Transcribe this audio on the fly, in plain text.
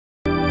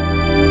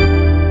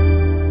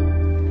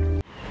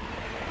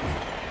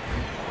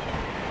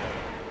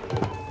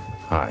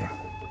Hi.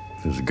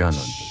 There's a gun on.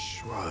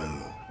 Shh, bro.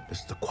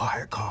 It's the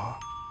quiet car.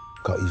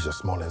 Gotta use your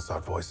small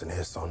inside voice in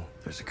here, son.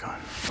 There's a gun.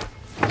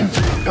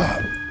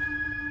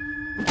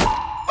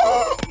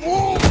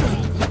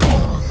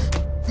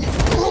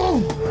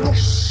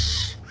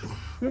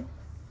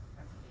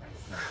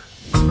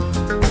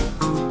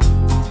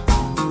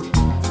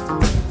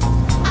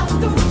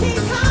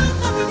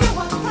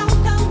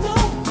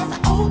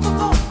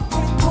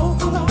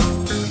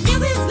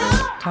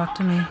 Talk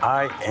to me.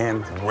 I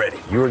am ready.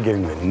 You are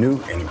getting the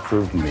new and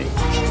improved me.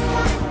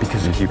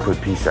 Because if you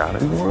put peace out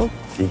in the world,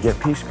 you get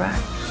peace back.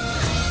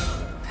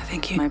 I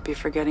think you might be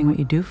forgetting what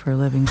you do for a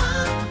living.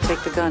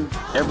 Take the gun.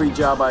 Every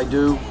job I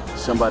do,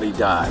 somebody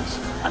dies.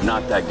 I'm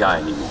not that guy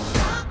anymore.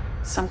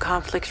 Some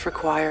conflicts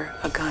require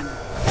a gun.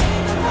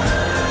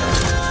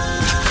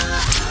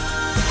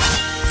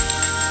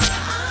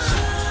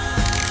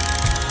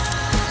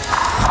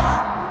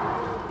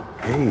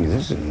 Hey,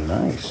 this is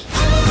nice.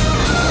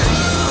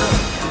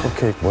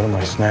 Okay, what am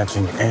I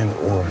snatching and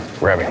or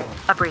grabbing?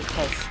 A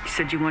briefcase. You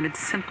said you wanted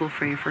simple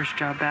for your first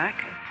job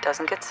back.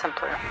 Doesn't get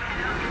simpler.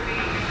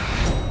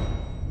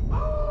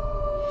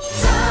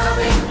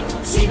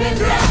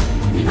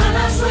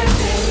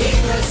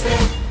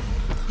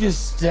 You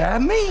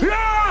stab me?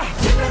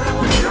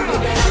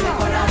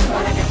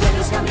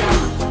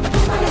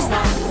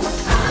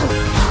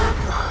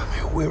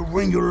 We'll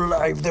ruin your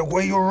life the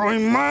way you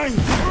ruin mine.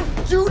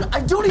 Dude,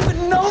 I don't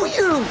even know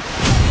you!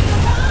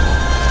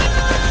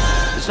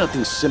 There's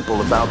nothing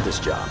simple about this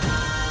job.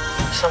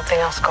 Something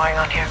else going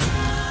on here.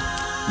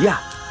 Yeah,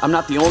 I'm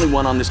not the only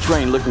one on this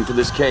train looking for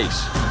this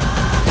case.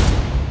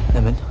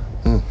 Lemon,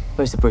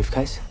 where's the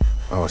briefcase?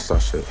 Oh, it's that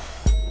shit.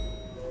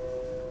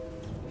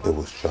 It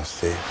was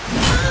just here.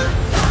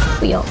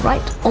 We are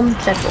right on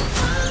schedule.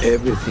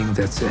 Everything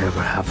that's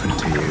ever happened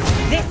to you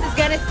This is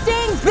gonna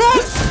sting,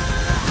 bitch!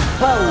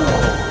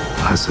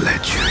 has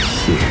led you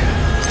here.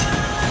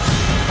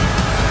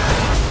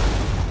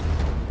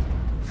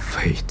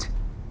 Fate.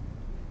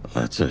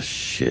 That's a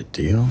shit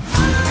deal.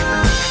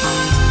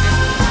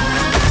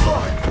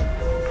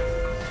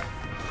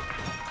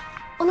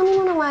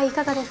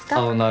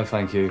 Oh, no,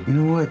 thank you. You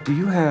know what? Do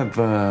you have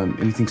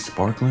anything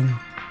sparkling?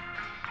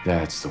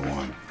 That's the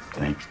one.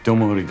 Thank you.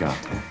 Domo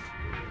arigato.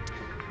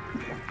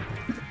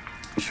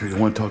 You sure you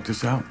don't want to talk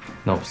this out?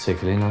 Not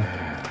particularly, no.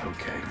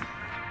 Okay.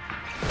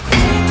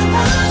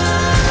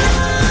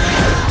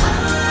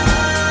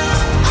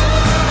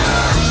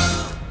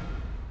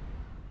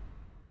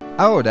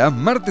 Ahora,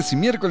 martes y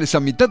miércoles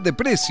a mitad de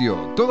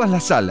precio. Todas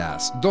las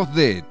salas,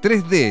 2D,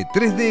 3D,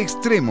 3D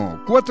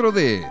Extremo,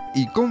 4D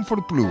y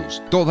Comfort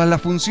Plus. Todas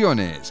las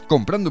funciones.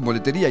 Comprando en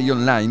boletería y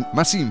online.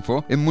 Más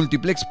info en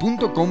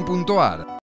multiplex.com.ar.